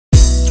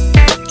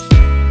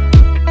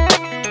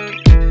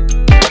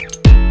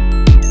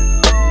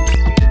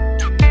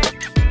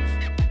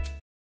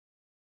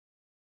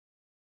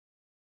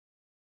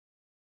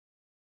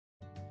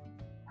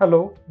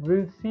Hello,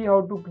 we'll see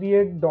how to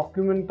create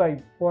document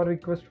type for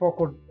request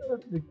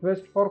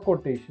for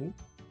quotation.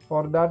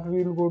 For that,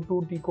 we will go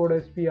to T-code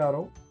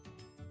SPRO,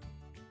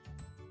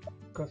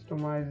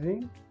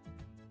 customizing,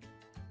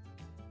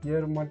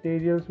 here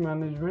materials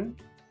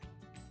management,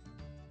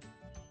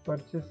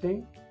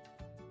 purchasing,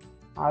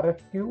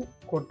 RFQ,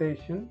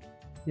 quotation.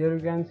 Here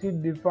you can see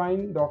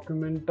define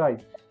document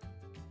types.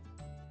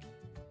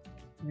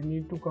 You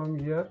need to come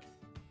here.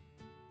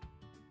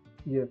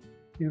 Yes,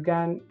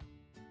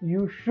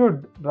 you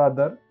should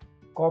rather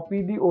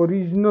copy the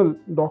original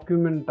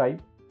document type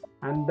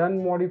and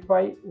then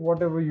modify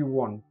whatever you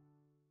want.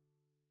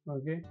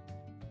 Okay,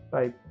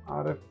 type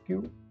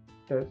RFQ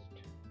test.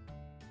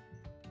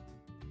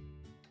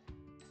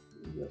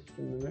 Just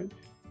a minute.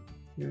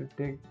 You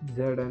take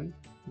ZN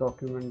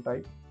document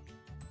type.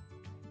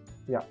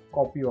 Yeah,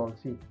 copy all.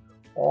 See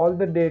all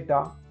the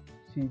data.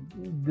 See,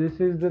 this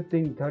is the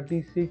thing,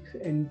 36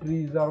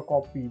 entries are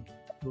copied.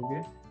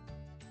 Okay,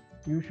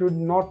 you should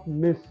not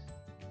miss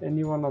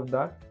any one of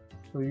that.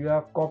 So you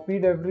have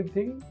copied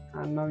everything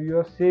and now you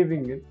are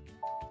saving it.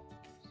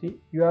 See,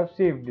 you have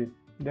saved it,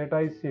 data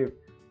is saved.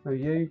 Now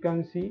here you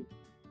can see,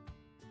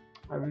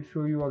 I will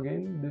show you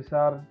again, these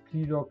are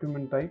 3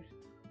 document types.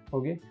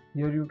 Okay,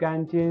 here you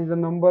can change the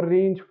number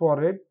range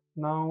for it.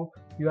 Now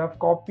you have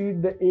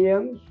copied the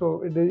AN,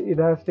 so it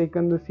has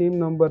taken the same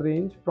number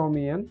range from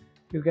AN.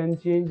 You can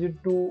change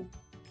it to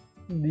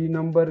the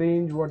number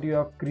range what you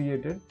have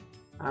created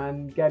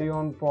and carry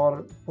on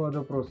for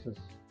further process.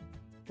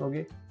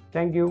 Okay,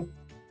 thank you.